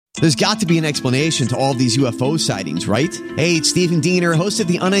There's got to be an explanation to all of these UFO sightings, right? Hey, it's Stephen Diener, host of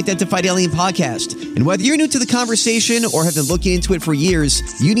the Unidentified Alien Podcast. And whether you're new to the conversation or have been looking into it for years,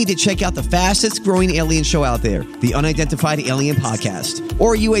 you need to check out the fastest growing alien show out there, the Unidentified Alien Podcast,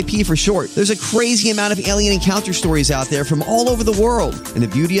 or UAP for short. There's a crazy amount of alien encounter stories out there from all over the world. And the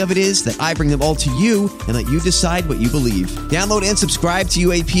beauty of it is that I bring them all to you and let you decide what you believe. Download and subscribe to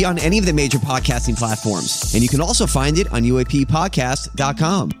UAP on any of the major podcasting platforms. And you can also find it on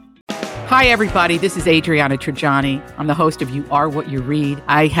UAPpodcast.com. Hi, everybody. This is Adriana Trajani. I'm the host of You Are What You Read.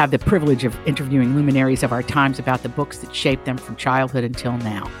 I have the privilege of interviewing luminaries of our times about the books that shaped them from childhood until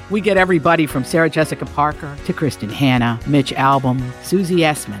now. We get everybody from Sarah Jessica Parker to Kristen Hanna, Mitch Albom, Susie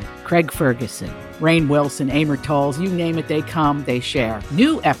Essman, Craig Ferguson, Rainn Wilson, Amor Tolls, you name it, they come, they share.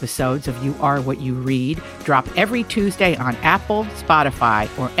 New episodes of You Are What You Read drop every Tuesday on Apple, Spotify,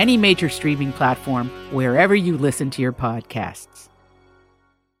 or any major streaming platform wherever you listen to your podcasts.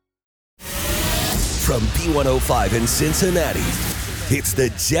 From B105 in Cincinnati, it's the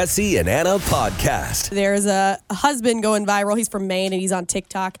Jesse and Anna podcast. There's a husband going viral. He's from Maine and he's on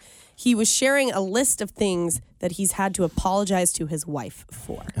TikTok. He was sharing a list of things that he's had to apologize to his wife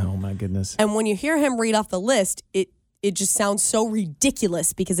for. Oh, my goodness. And when you hear him read off the list, it just sounds so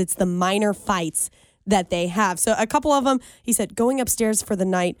ridiculous because it's the minor fights that they have. So a couple of them, he said, going upstairs for the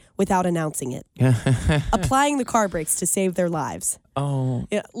night without announcing it. Applying the car brakes to save their lives. Oh.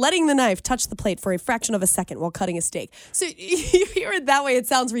 Yeah, letting the knife touch the plate for a fraction of a second while cutting a steak. So you hear it that way, it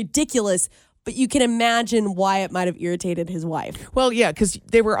sounds ridiculous, but you can imagine why it might have irritated his wife. Well, yeah, because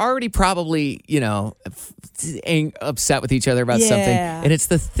they were already probably, upset with each other about something. And it's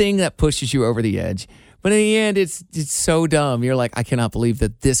the thing that pushes you over the edge. But in the end, it's so dumb. You're like, I cannot believe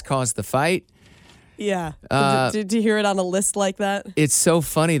that this caused the fight. Yeah. Did you hear it on a list like that? It's so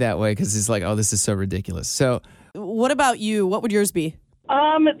funny that way because it's like, oh, this is so ridiculous. So, what about you? What would yours be?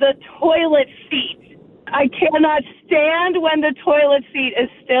 The toilet seat. I cannot stand when the toilet seat is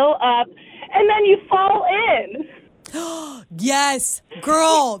still up and then you fall in. Yes,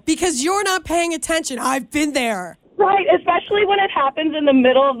 girl, because you're not paying attention. I've been there. Right, especially when it happens in the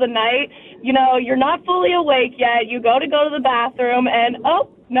middle of the night. You know, you're not fully awake yet. You go to the bathroom and, oh,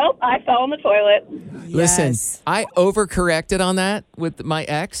 nope, I fell in the toilet. Listen, Yes. I overcorrected on that with my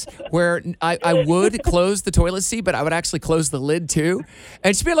ex, where I would close the toilet seat, but I would actually close the lid too.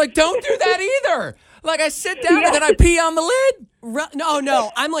 And she'd be like, don't do that either. Like, I sit down and then I pee on the lid.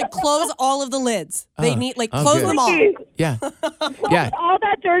 No. I'm like, close all of the lids. They need, close good. them all. Yeah. Yeah. All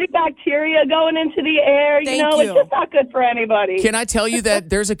that dirty bacteria going into the air, Thank it's you. just not good for anybody. Can I tell you that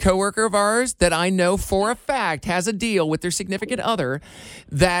there's a coworker of ours that I know for a fact has a deal with their significant other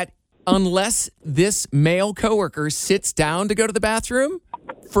that unless this male coworker sits down to go to the bathroom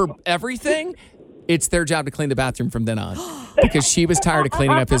for everything, it's their job to clean the bathroom from then on because she was tired of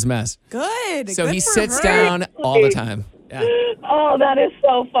cleaning up his mess. Good. So Good he for sits her. down all the time. Yeah. Oh, that is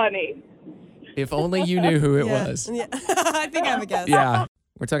so funny. If only you knew who it Yeah. was. Yeah. I think I have a guess. Yeah.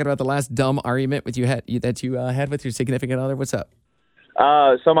 We're talking about the last dumb argument that you had with your significant other. What's up?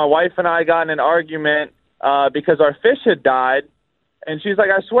 So my wife and I got in an argument because our fish had died. And she's like,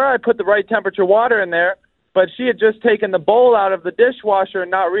 I swear I put the right temperature water in there. But she had just taken the bowl out of the dishwasher and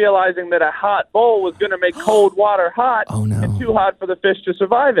not realizing that a hot bowl was going to make cold water hot and too hot for the fish to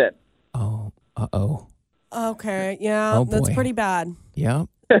survive it. Oh, uh-oh. Okay, yeah, Oh, that's boy. pretty bad. Yeah.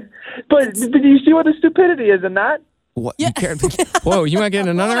 But do you see what the stupidity is in that? What? Yeah. Whoa, you might get in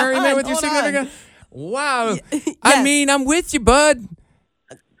another argument with your significant other? Wow. I mean, I'm with you, bud.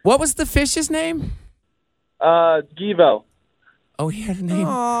 What was the fish's name? Givo. Oh, he had a name.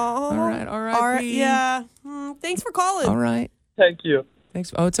 All right. Yeah. Thanks for calling. All right. Thank you.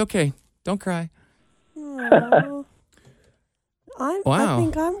 Thanks. Oh, it's okay. Don't cry. I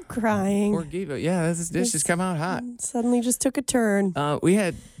think I'm crying. Poor Givo. Yeah, this just come out hot. Suddenly just took a turn. We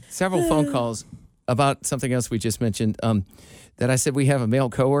had several phone calls about something else we just mentioned. That I said we have a male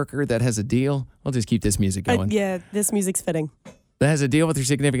coworker that has a deal. I'll just keep this music going. Yeah, this music's fitting. That has a deal with their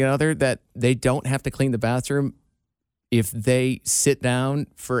significant other that they don't have to clean the bathroom if they sit down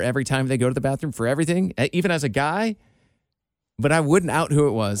for every time they go to the bathroom for everything, even as a guy. But I wouldn't out who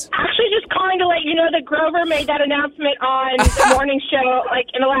it was. Actually, just calling to let you know that Grover made that announcement on the morning show,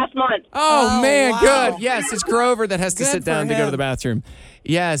 in the last month. Oh man, wow. good. Yes, it's Grover that has to Good sit down for to go to him. the bathroom.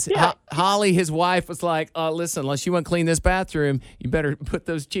 Yes, Yeah. Holly, his wife, was like, listen, unless you want to clean this bathroom, you better put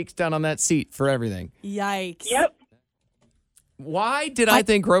those cheeks down on that seat for everything. Yikes. Yep. Why did I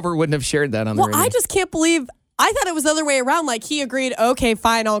think Grover wouldn't have shared that on the Well, radio? I just can't believe. I thought it was the other way around. Like, he agreed, okay,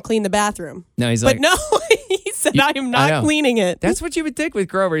 fine, I'll clean the bathroom. No, he's But like, no, he said, I am not cleaning it. That's what you would think with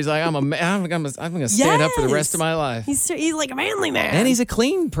Grover. He's like, I'm going to stand up for the rest of my life. He's like a manly man. And he's a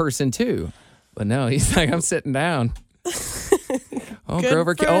clean person, too. But no, he's like, I'm sitting down.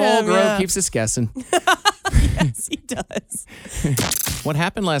 Grover keeps us guessing. Yes, he does. What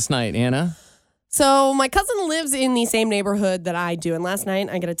happened last night, Anna? So my cousin lives in the same neighborhood that I do. And last night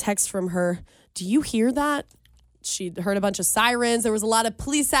I get a text from her. Do you hear that? She'd heard a bunch of sirens. There was a lot of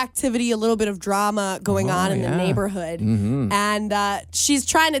police activity, a little bit of drama going on in the neighborhood. Mm-hmm. And she's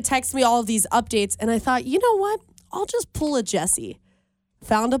trying to text me all of these updates. And I thought, you know what? I'll just pull a Jessie.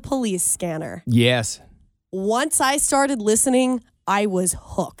 Found a police scanner. Yes. Once I started listening, I was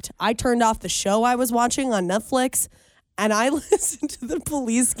hooked. I turned off the show I was watching on Netflix, and I listened to the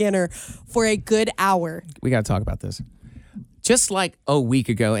police scanner for a good hour. We got to talk about this. Just like a week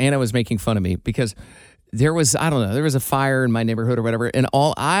ago, Anna was making fun of me because there was a fire in my neighborhood or whatever, and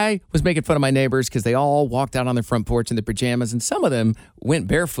I was making fun of my neighbors because they all walked out on their front porch in their pajamas, and some of them went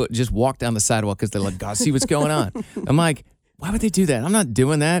barefoot and just walked down the sidewalk because they gotta see what's going on. I'm like, why would they do that? I'm not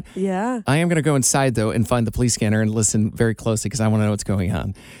doing that. Yeah. I am going to go inside, though, and find the police scanner and listen very closely because I want to know what's going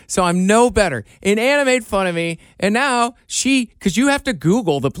on. So I'm no better. And Anna made fun of me. And now because you have to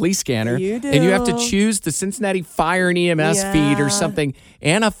Google the police scanner. You do. And you have to choose the Cincinnati Fire and EMS feed or something.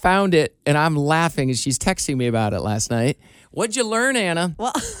 Anna found it, and I'm laughing, and she's texting me about it last night. What'd you learn, Anna?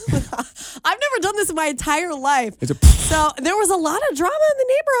 Well, I've never done this in my entire life. So there was a lot of drama in the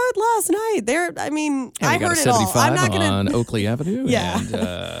neighborhood last night. I heard it all. I'm not going to on Oakley Avenue. Yeah.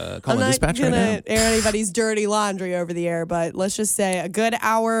 And call the dispatch right now. I'm not going to air anybody's dirty laundry over the air, but let's just say a good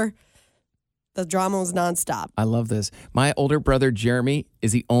hour. The drama was nonstop. I love this. My older brother Jeremy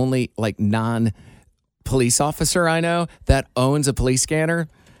is the only non-police officer I know that owns a police scanner.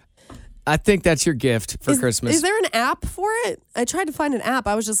 I think that's your gift for Christmas. Is there an app for it? I tried to find an app.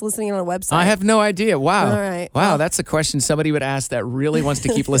 I was just listening on a website. I have no idea. Wow. All right. Wow, that's a question somebody would ask that really wants to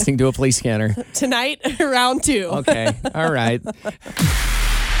keep listening to a police scanner. Tonight, round 2. Okay. All right.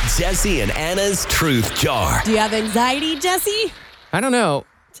 Jessie and Anna's Truth Jar. Do you have anxiety, Jessie? I don't know.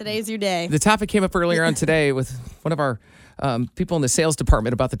 Today's your day. The topic came up earlier on today with one of our people in the sales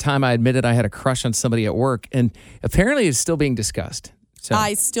department about the time I admitted I had a crush on somebody at work, and apparently it's still being discussed. So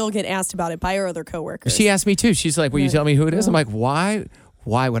I still get asked about it by our other coworkers. She asked me too. She's like, will you tell me who it is? I'm like, why?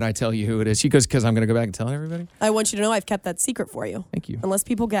 Why would I tell you who it is? She goes, because I'm going to go back and tell everybody. I want you to know I've kept that secret for you. Thank you. Unless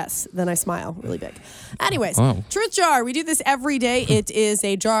people guess, then I smile really big. Anyways, Wow. Truth Jar. We do this every day. It is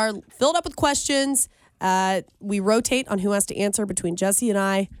a jar filled up with questions. We rotate on who has to answer between Jessie and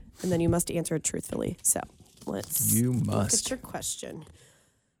I, and then you must answer it truthfully. So let's look at your question.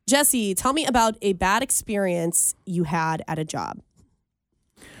 Jessie, tell me about a bad experience you had at a job.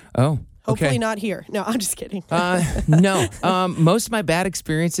 Oh, Hopefully okay. not here. No, I'm just kidding. No. Most of my bad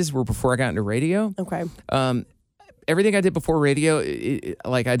experiences were before I got into radio. Okay. Everything I did before radio,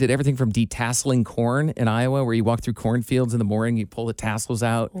 I did everything from detasseling corn in Iowa, where you walk through cornfields in the morning, you pull the tassels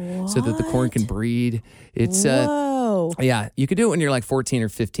out so that the corn can breed. It's Whoa. Yeah, you could do it when you're like 14 or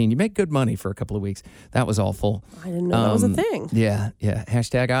 15. You make good money for a couple of weeks. That was awful. I didn't know that was a thing. Yeah.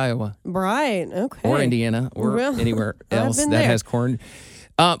 Hashtag Iowa. Right. Okay. Or Indiana or anywhere else that there. has corn.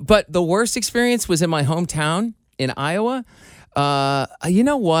 But the worst experience was in my hometown in Iowa. You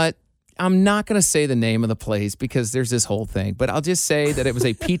know what? I'm not going to say the name of the place because there's this whole thing, but I'll just say that it was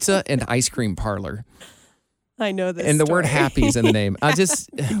a pizza and ice cream parlor. I know this. And the story. word happy is in the name. I'll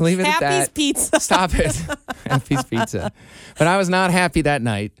just leave it at that. Happy's Pizza. Stop it. Happy's Pizza. But I was not happy that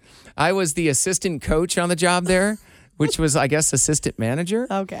night. I was the assistant coach on the job there, which was, I guess, assistant manager.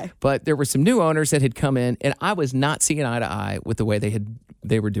 Okay. But there were some new owners that had come in, and I was not seeing eye to eye with the way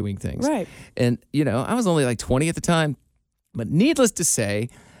they were doing things. Right. And, I was only like 20 at the time. But needless to say,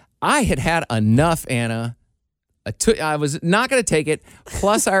 I had enough, Anna. I was not going to take it.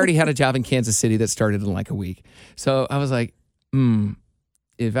 Plus, I already had a job in Kansas City that started in like a week. So I was like,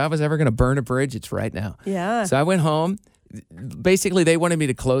 if I was ever going to burn a bridge, it's right now. Yeah. So I went home. Basically, they wanted me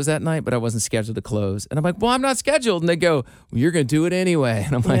to close that night, but I wasn't scheduled to close. And I'm like, well, I'm not scheduled. And they go, well, you're going to do it anyway.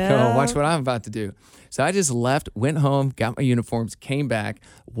 And I'm like, oh, watch what I'm about to do. So I just left, went home, got my uniforms, came back,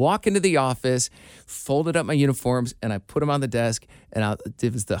 walked into the office, folded up my uniforms, and I put them on the desk. And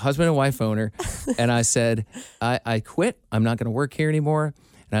it was the husband and wife owner. And I said, I quit. I'm not going to work here anymore.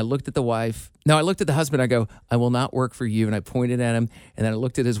 And I looked at the wife. No, I looked at the husband. I go, I will not work for you. And I pointed at him. And then I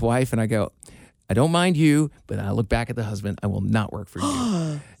looked at his wife and I go, I don't mind you, but I look back at the husband. I will not work for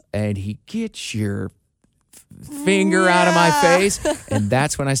you. And he gets your finger out of my face. And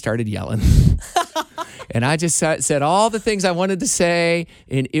that's when I started yelling. And I just said all the things I wanted to say.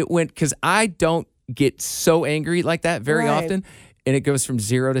 And it went, because I don't get so angry like that very often. and it goes from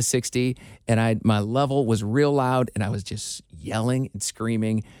 0 to 60, and my level was real loud, and I was just yelling and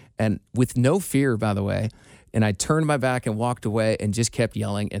screaming, and with no fear, by the way. And I turned my back and walked away and just kept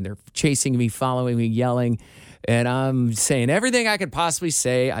yelling, and they're chasing me, following me, yelling. And I'm saying everything I could possibly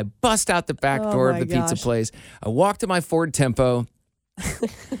say. I bust out the back door of the pizza place. I walked to my Ford Tempo.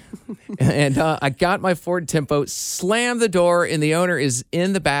 And I got my Ford Tempo, slammed the door, and the owner is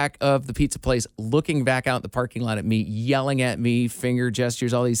in the back of the pizza place looking back out the parking lot at me, yelling at me, finger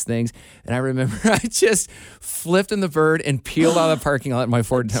gestures, all these things. And I remember I just flipped in the bird and peeled out of the parking lot in my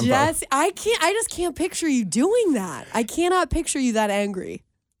Ford Tempo. Jesse, I just can't picture you doing that. I cannot picture you that angry.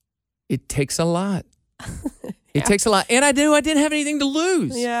 It takes a lot. It takes a lot. And I didn't have anything to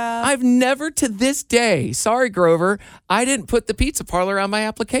lose. Yeah. I've never to this day, sorry, Grover, I didn't put the pizza parlor on my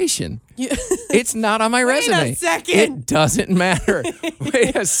application. It's not on my resume. Wait a second. It doesn't matter.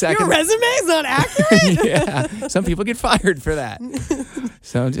 Wait a second. Your resume is not accurate? Yeah. Some people get fired for that.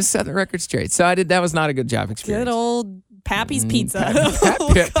 So just set the record straight. So that was not a good job experience. Good old Pappy's Pizza.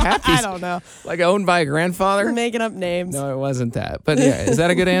 Pappy's, I don't know. Like owned by a grandfather? We're making up names. No, it wasn't that. But yeah, is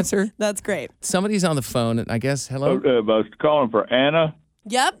that a good answer? That's great. Somebody's on the phone, and I guess, hello? I was calling for Anna.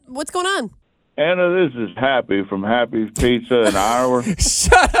 Yep. What's going on? Anna, this is Happy from Happy's Pizza in Iowa.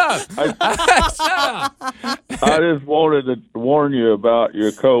 Shut up! Shut up! I just wanted to warn you about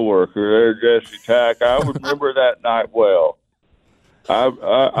your coworker there, Jesse Tack. I remember that night well.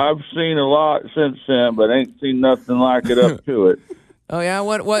 I've seen a lot since then, but ain't seen nothing like it up to it. Oh yeah,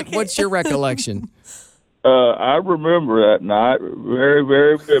 what's your recollection? I remember that night very,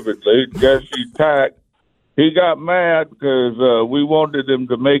 very vividly. Jesse Tack, he got mad because we wanted him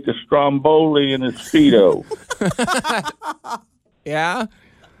to make a stromboli in his Speedo. Yeah?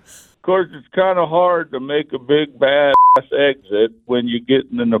 Of course, it's kind of hard to make a big bad exit when you're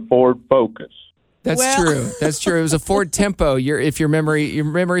getting in a Ford Focus. That's true. That's true. It was a Ford Tempo. If your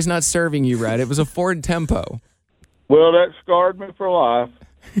memory's not serving you right, it was a Ford Tempo. Well, that scarred me for life.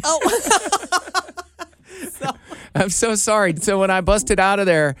 Oh. I'm so sorry. So when I busted out of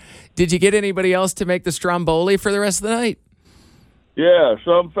there, did you get anybody else to make the stromboli for the rest of the night? Yeah,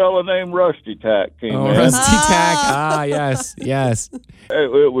 some fella named Rusty Tack came in. Rusty Tack. Ah, yes, yes.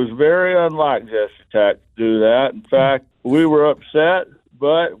 It was very unlike Jesse Tack to do that. In fact, we were upset,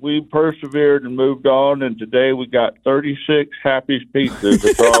 but we persevered and moved on, and today we got 36 Happy's Pizzas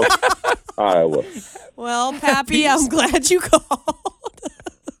across Iowa. Well, Pappy, I'm glad you called.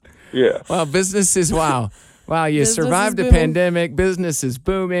 Yeah. Well, business is wow. Wow, you Business survived is a booming. pandemic. Business is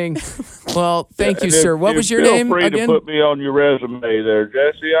booming. Well, thank you, sir. What was your feel name free again? to put me on your resume there,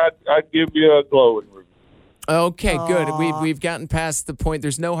 Jesse. I'd give you a glowing review. Okay, good. We've gotten past the point.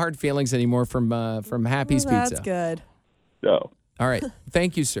 There's no hard feelings anymore from Happy's Well, Pizza. that's good. No. All right.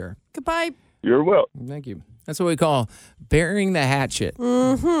 Thank you, sir. Goodbye. You're welcome. Thank you. That's what we call burying the hatchet.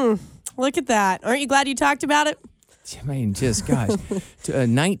 Look at that. Aren't you glad you talked about it? I mean, just gosh,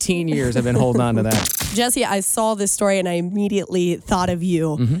 19 years I've been holding on to that. Jesse, I saw this story and I immediately thought of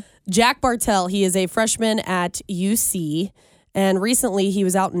you. Jack Bartell, he is a freshman at UC. And recently, he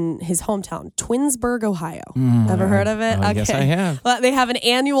was out in his hometown, Twinsburg, Ohio. Ever heard of it? Yes, I have. Well, they have an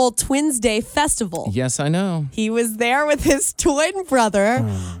annual Twins Day festival. Yes, I know. He was there with his twin brother,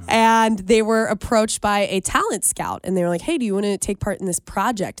 and they were approached by a talent scout. And they were like, hey, do you want to take part in this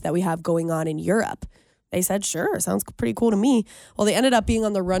project that we have going on in Europe? They said, sure, sounds pretty cool to me. Well, they ended up being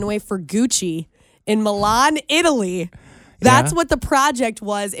on the runway for Gucci in Milan, Italy. That's what the project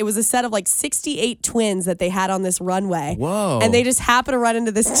was. It was a set of like 68 twins that they had on this runway. Whoa. And they just happened to run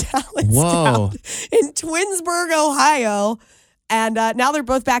into this talent scout in Twinsburg, Ohio. And now they're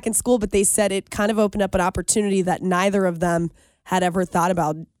both back in school, but they said it kind of opened up an opportunity that neither of them had ever thought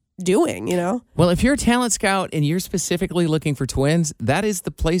about doing, you know? Well, if you're a talent scout and you're specifically looking for twins, that is the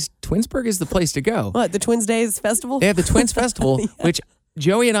place. Twinsburg is the place to go. What, the Twins Days Festival? They have the Twins Festival, which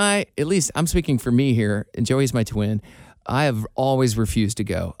Joey and I, at least I'm speaking for me here, and Joey's my twin. I have always refused to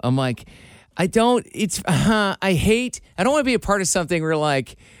go. I'm like, I don't want to be a part of something where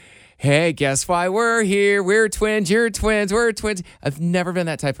like, hey, guess why we're here? We're twins, you're twins, we're twins. I've never been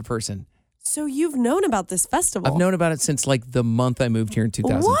that type of person. So you've known about this festival? I've known about it since like the month I moved here in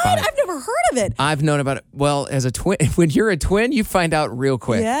 2005. What? I've never heard of it. I've known about it. Well, as a twin, when you're a twin, you find out real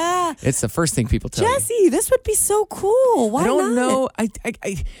quick. Yeah. It's the first thing people tell you. Jesse, this would be so cool. Why I don't not? know.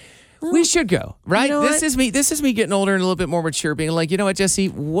 We should go, right? You know This what? is me getting older and a little bit more mature, being like, you know what, Jesse,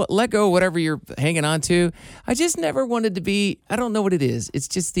 let go of whatever you're hanging on to. I just never wanted to be, I don't know what it is. It's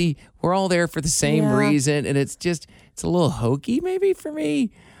just we're all there for the same reason, and it's a little hokey maybe for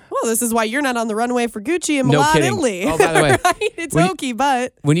me. Well, this is why you're not on the runway for Gucci in No Milan, kidding. Italy. Oh, by the way, right? It's hokey,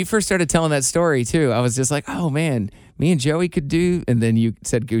 but When you first started telling that story, too, I was just like, oh, man, Me and Joey could do, and then you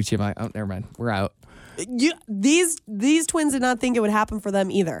said Gucci. I'm like, oh, never mind. We're out. These twins did not think it would happen for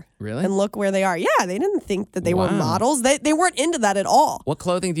them either. Really? And look where they are. Yeah, they didn't think that they were models. They weren't into that at all. What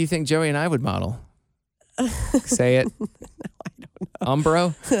clothing do you think Joey and I would model? Say it. No, I don't know.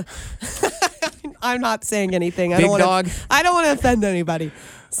 Umbro? I'm not saying anything. Big dog? I don't want to offend anybody.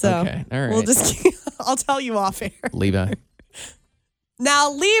 So okay, all right. We'll just I'll tell you off air. Levi.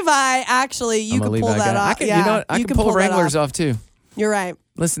 Now, Levi, actually, you can pull that off. You know what? I can pull Wranglers off too. You're right.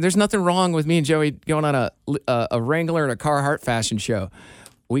 Listen, there's nothing wrong with me and Joey going on a Wrangler and a Carhartt fashion show.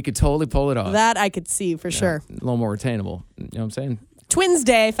 We could totally pull it off. That I could see for sure. A little more attainable. You know what I'm saying? Twins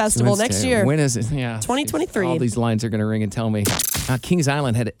Day Festival Twins next Day. year. When is it? Yeah. 2023. All these lines are going to ring and tell me. Kings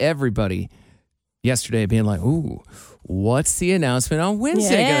Island had everybody yesterday being like, ooh, what's the announcement on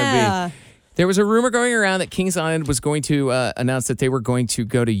Wednesday going to be? There was a rumor going around that Kings Island was going to announce that they were going to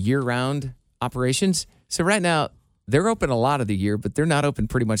go to year-round operations. So right now, they're open a lot of the year, but they're not open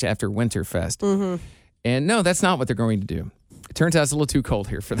pretty much after Winterfest. Mm-hmm. And no, that's not what they're going to do. It turns out it's a little too cold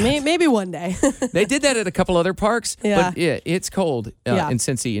here for that. Maybe one day. They did that at a couple other parks, but it's cold in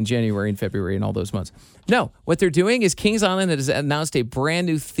Cincy in January and February and all those months. No, what they're doing is Kings Island has announced a brand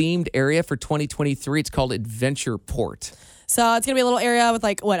new themed area for 2023. It's called Adventure Port. So it's going to be a little area with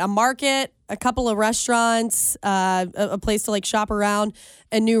a market, a couple of restaurants, a place to shop around,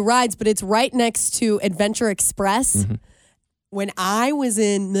 and new rides. But it's right next to Adventure Express. Mm-hmm. When I was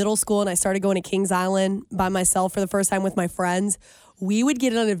in middle school and I started going to Kings Island by myself for the first time with my friends, we would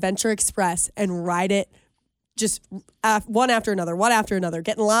get on Adventure Express and ride it just one after another.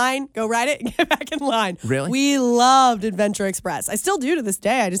 Get in line, go ride it, and get back in line. Really? We loved Adventure Express. I still do to this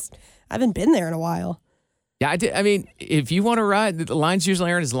day. I haven't been there in a while. Yeah, I did. I mean, if you want to ride, the lines usually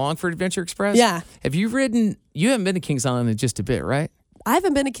aren't as long for Adventure Express. Yeah. Have you ridden? You haven't been to Kings Island in just a bit, right? I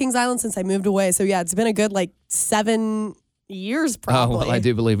haven't been to Kings Island since I moved away. So, yeah, it's been a good 7 years probably. Oh, well, I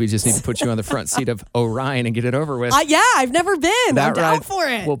do believe we just need to put you on the front seat of Orion and get it over with. Yeah, I've never been. I'm down for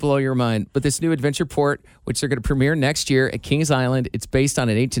it. Will blow your mind. But this new Adventure Port, which they're going to premiere next year at Kings Island, it's based on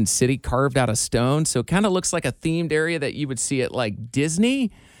an ancient city carved out of stone. So it kind of looks like a themed area that you would see at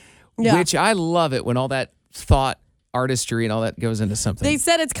Disney, which I love it when all that thought, artistry, and all that goes into something. They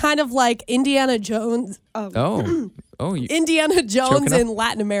said it's kind of like Indiana Jones. Indiana Jones in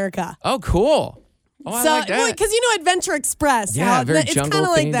Latin America. Oh, cool. Oh, I like that. Because Adventure Express. Yeah, very it's jungle kind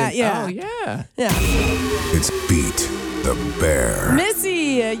of like themed. that. Yeah. Oh, yeah. Yeah. It's Beat the Bear.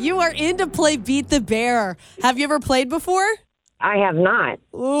 Missy, you are in to play Beat the Bear. Have you ever played before? I have not.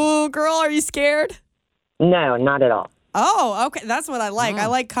 Ooh, girl, are you scared? No, not at all. Oh, okay. That's what I like. I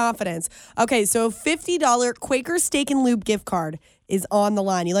like confidence. Okay, so $50 Quaker Steak and Lube gift card is on the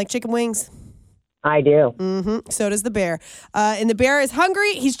line. You like chicken wings? I do. Mm-hmm. So does the bear. And the bear is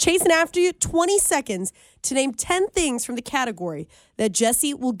hungry. He's chasing after you. 20 seconds to name 10 things from the category that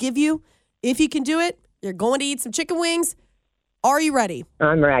Jesse will give you. If you can do it, you're going to eat some chicken wings. Are you ready?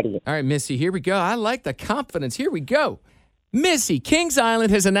 I'm ready. All right, Missy, here we go. I like the confidence. Here we go. Missy, Kings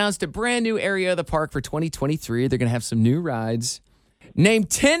Island has announced a brand new area of the park for 2023. They're going to have some new rides. Name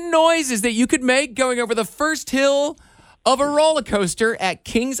 10 noises that you could make going over the first hill of a roller coaster at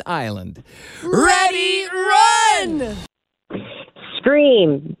Kings Island. Ready, run!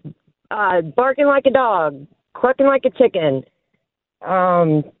 Scream. Barking like a dog. Clucking like a chicken.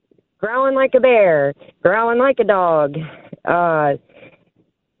 Growling like a bear. Growling like a dog.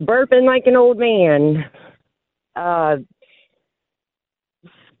 Burping like an old man.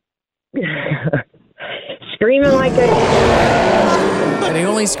 Screaming like a... And he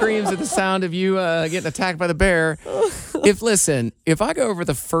only screams at the sound of you getting attacked by the bear. If I go over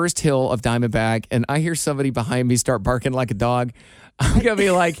the first hill of Diamondback and I hear somebody behind me start barking like a dog, I'm going to be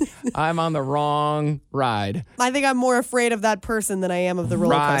like, I'm on the wrong ride. I think I'm more afraid of that person than I am of the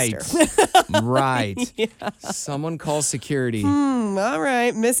roller coaster. Right. Yeah. Someone call security. All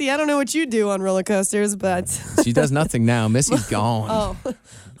right. Missy, I don't know what you do on roller coasters, but... She does nothing now. Missy's gone. Oh,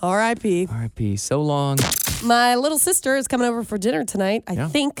 R.I.P. R.I.P. So long. My little sister is coming over for dinner tonight. I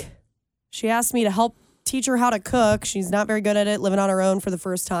think she asked me to help teach her how to cook. She's not very good at it, living on her own for the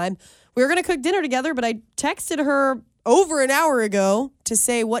first time. We were going to cook dinner together, but I texted her over an hour ago to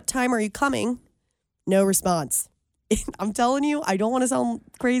say, what time are you coming? No response. I'm telling you, I don't want to sound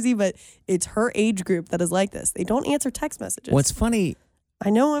crazy, but it's her age group that is like this. They don't answer text messages. What's funny? I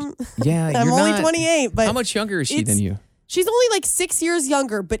know I'm I'm only 28, but how much younger is she than you? She's only 6 years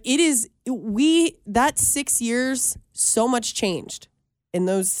younger, but that 6 years, so much changed in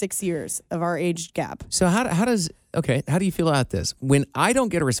those 6 years of our age gap. So how do you feel about this? When I don't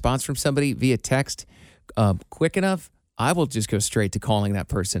get a response from somebody via text quick enough, I will just go straight to calling that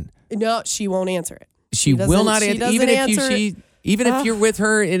person. No, she won't answer it. She will not she answer. doesn't Even if you're with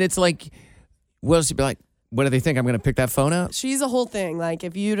her and it's like, well, she'd be like, what do they think? I'm going to pick that phone up? She's a whole thing. Like,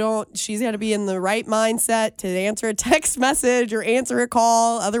 if you don't, she's got to be in the right mindset to answer a text message or answer a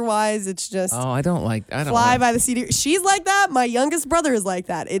call. Otherwise, it's just I don't fly by the seat. of your- She's like that. My youngest brother is like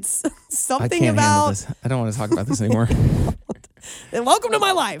that. It's something I can't handle about. this. I don't want to talk about this anymore. Welcome to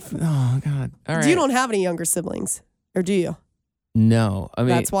my life. Oh, God. All right. You don't have any younger siblings, or do you? No. I mean,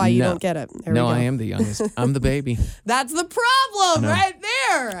 That's why you don't get it. There no, we go. I am the youngest. I'm the baby. That's the problem right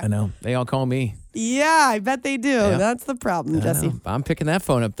there. I know. They all call me. Yeah, I bet they do. Yeah. That's the problem, Jesse. I'm picking that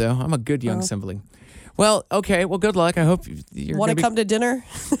phone up, though. I'm a good young sibling. Well, okay. Well, good luck. I hope you're Want to come to dinner?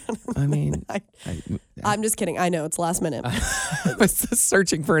 I mean, I'm just kidding. I know it's last minute. I was just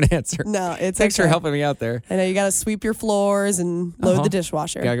searching for an answer. No, it's Thanks okay. for helping me out there. I know you got to sweep your floors and load the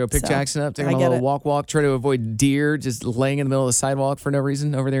dishwasher. Gotta go pick So, Jackson up, take I him a get little it. walk, try to avoid deer just laying in the middle of the sidewalk for no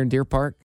reason over there in Deer Park.